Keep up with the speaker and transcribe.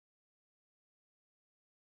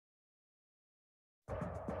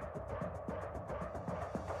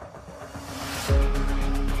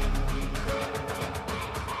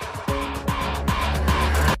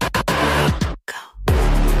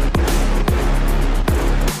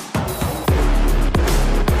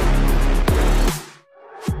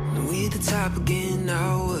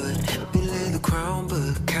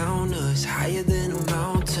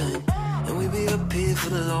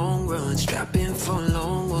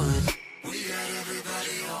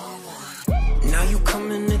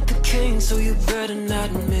so you better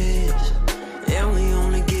not miss. And we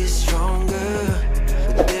only get stronger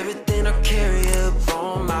with everything I carry up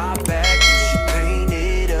on my back. You should paint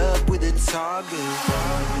it up with a target.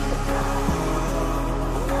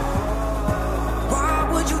 Why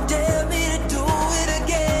would you dare me to do it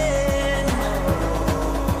again?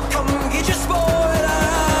 Come get your spoiler,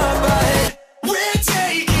 but we're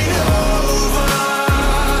taking over.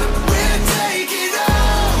 We're taking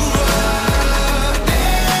over.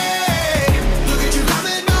 Hey, look at you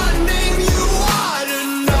calling my name. You ought to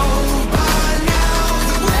know by now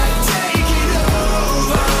that we're taking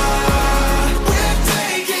over. We're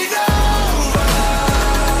taking over.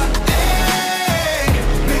 Hey,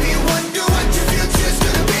 maybe you wonder what your future's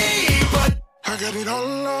gonna be, but I got it all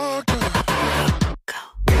locked up.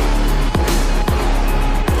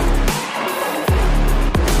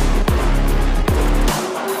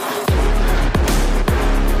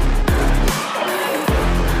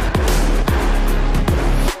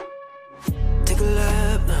 Take a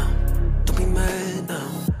lap now, don't be mad now.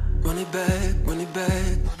 Run it back, run it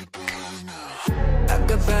back. I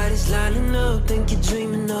got bodies lining up, think you're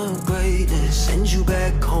dreaming of greatness. Send you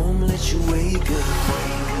back home, let you wake up.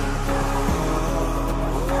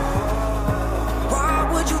 Why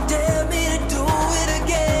would you dare me to do it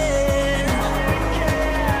again?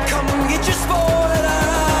 Come get your spoiler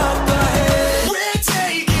up ahead. We're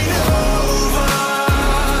taking over.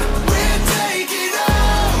 We're taking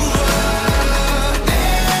over.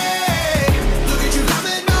 Hey, look at you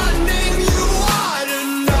calling my name. You ought to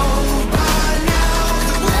know by now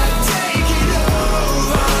that we're taking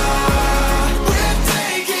over. We're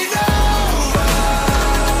taking over.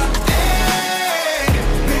 Hey,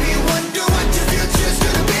 maybe you wonder what your future's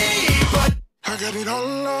gonna be, but I got it all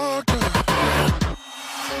locked up.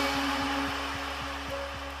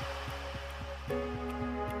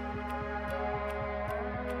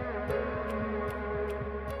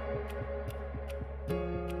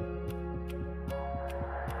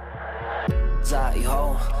在以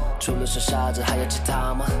后，除了说傻子，还有其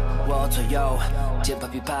他吗？我左右，键盘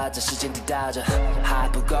琵琶在时间滴答着，还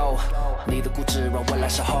不够。你的固执让我来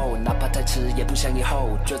守候，哪怕太迟也不想以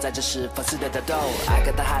后。就在这时放肆的打斗。I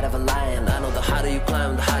got the heart of a lion, I know the harder you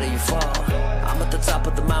climb, the harder you fall. I'm at the top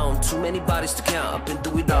of the mountain, too many bodies to count. I've been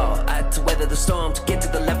through it all, I had to weather the storm to get to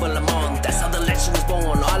the level I'm on. That's how the legend was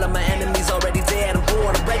born. All of my enemies already dead and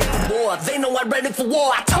born. I'm ready for war. They know I'm ready for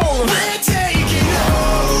war. I told them we're taking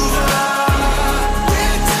over.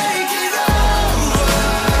 We're taking over.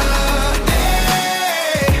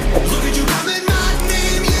 Hey, look at you calling my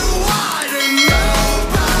name. You ought to know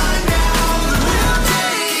by now that we're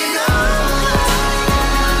taking over.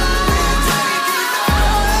 We're taking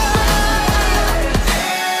over.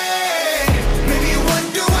 Hey, maybe you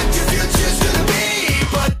wonder what your future's gonna be,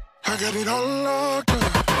 but I got it all locked up.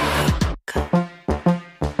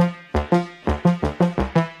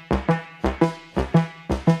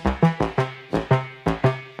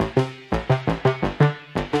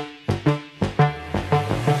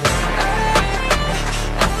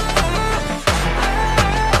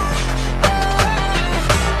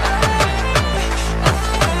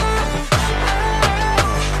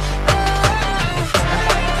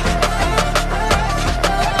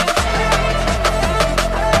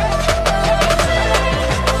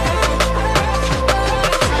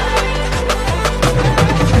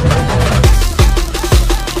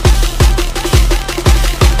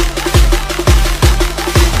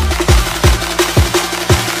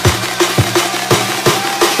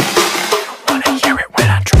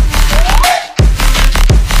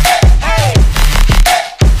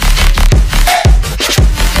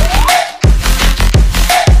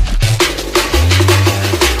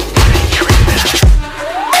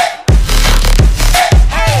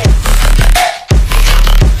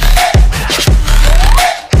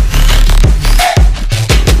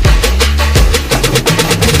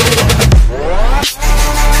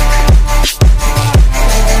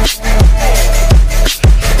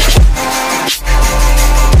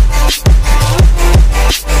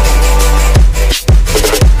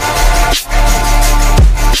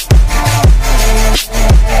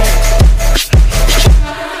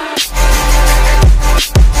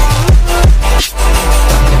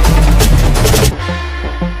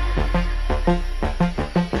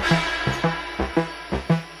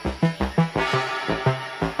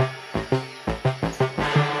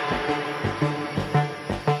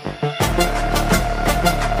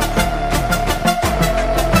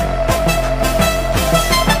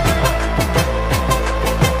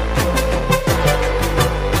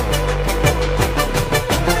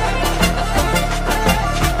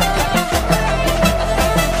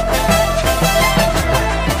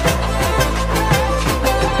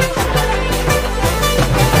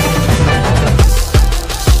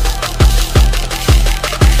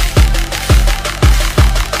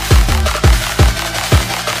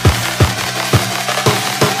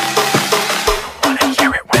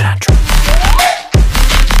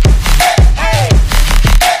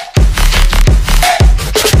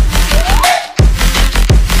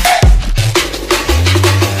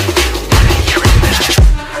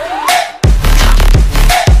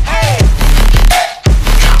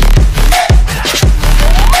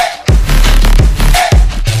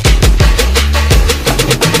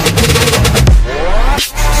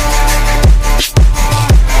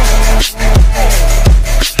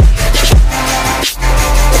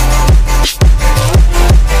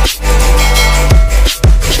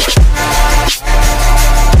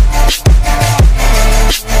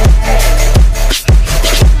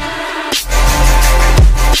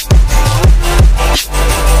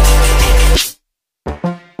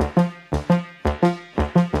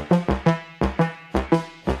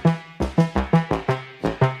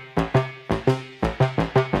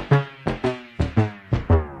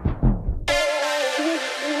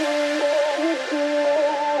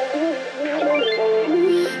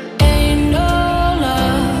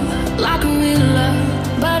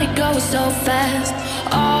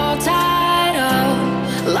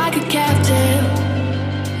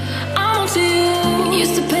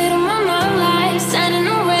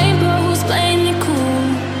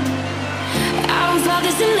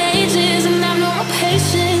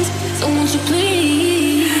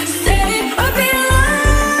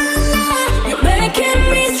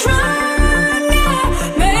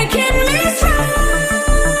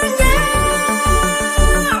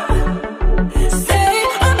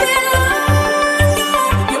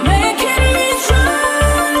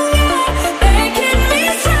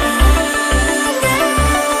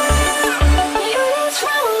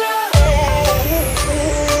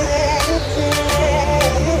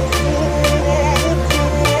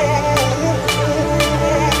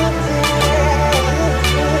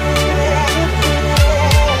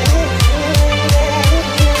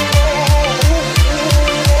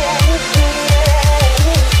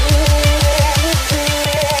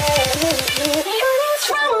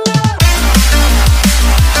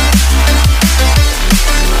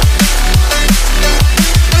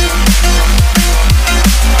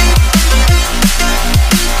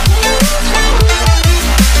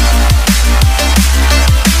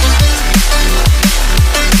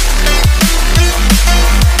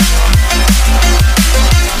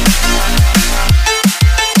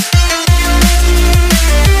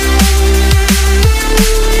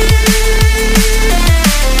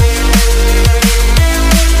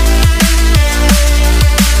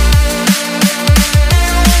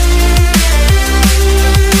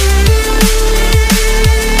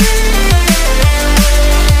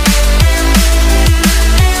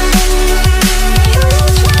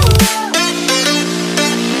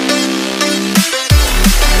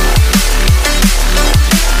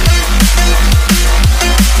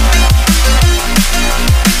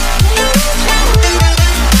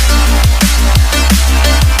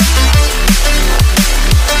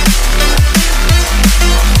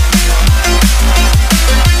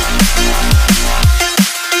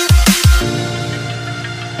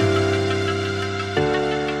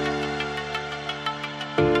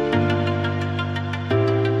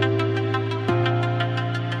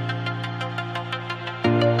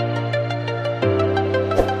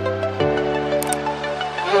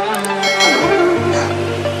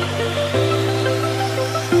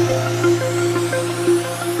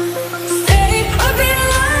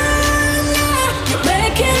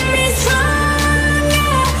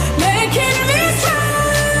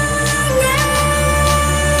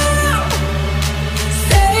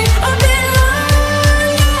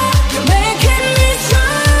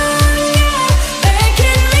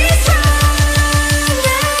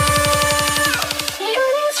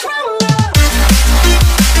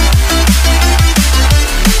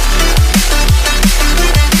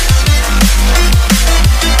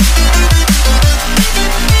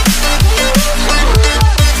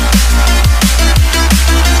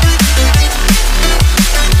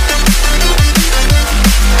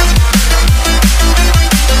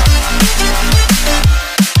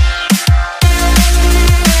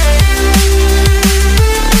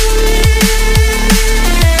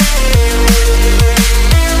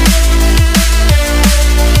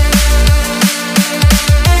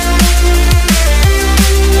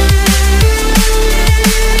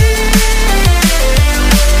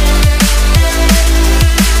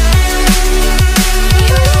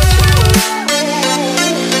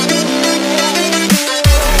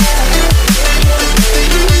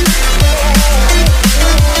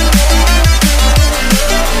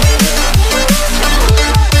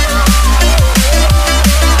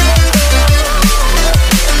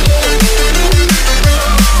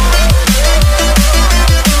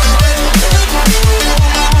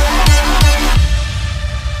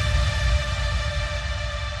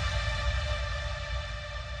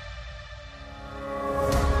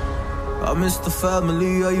 I miss the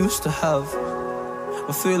family I used to have.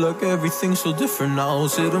 I feel like everything's so different now.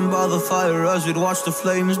 Sitting by the fire as we'd watch the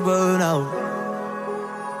flames burn out.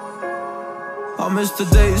 I miss the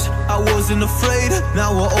days I wasn't afraid.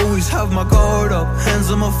 Now I always have my guard up, hands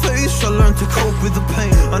on my face. I learned to cope with the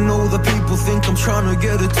pain. I know that people think I'm trying to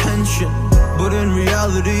get attention, but in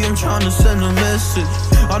reality I'm trying to send a message.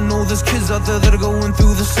 I know there's kids out there that are going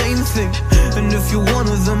through the same thing, and if you're one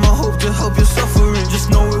of them, I hope to help your suffering. Just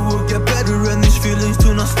know it will get better, and these feelings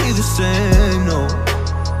do not stay the same. No,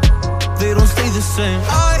 they don't stay the same.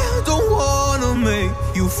 I don't wanna make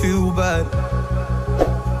you feel bad,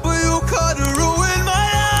 but you kinda ruined my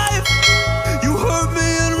life. You hurt me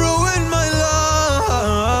and ruined my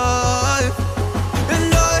life,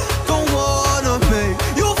 and I don't wanna make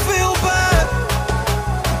you feel bad,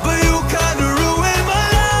 but you kinda ruined my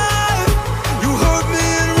life. You hurt me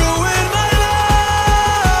and ruined my life.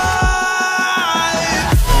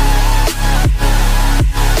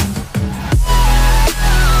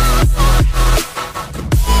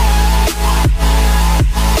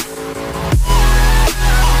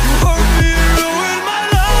 You hurt me and ruined my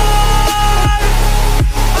life.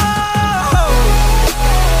 Oh.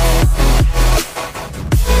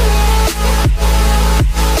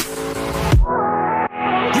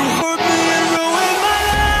 You hurt me and ruined my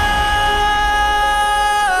life.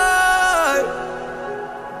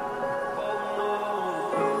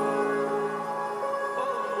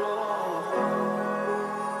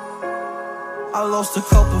 I lost a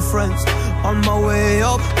couple friends on my way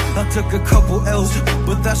up. I took a couple L's,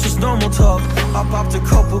 but that's just normal talk. I popped a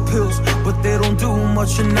couple pills, but they don't do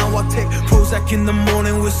much. And now I take Prozac in the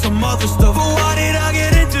morning with some other stuff. But why did I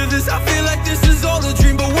get into this? I feel like this is all a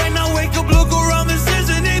dream, but when I wake up, look around, there's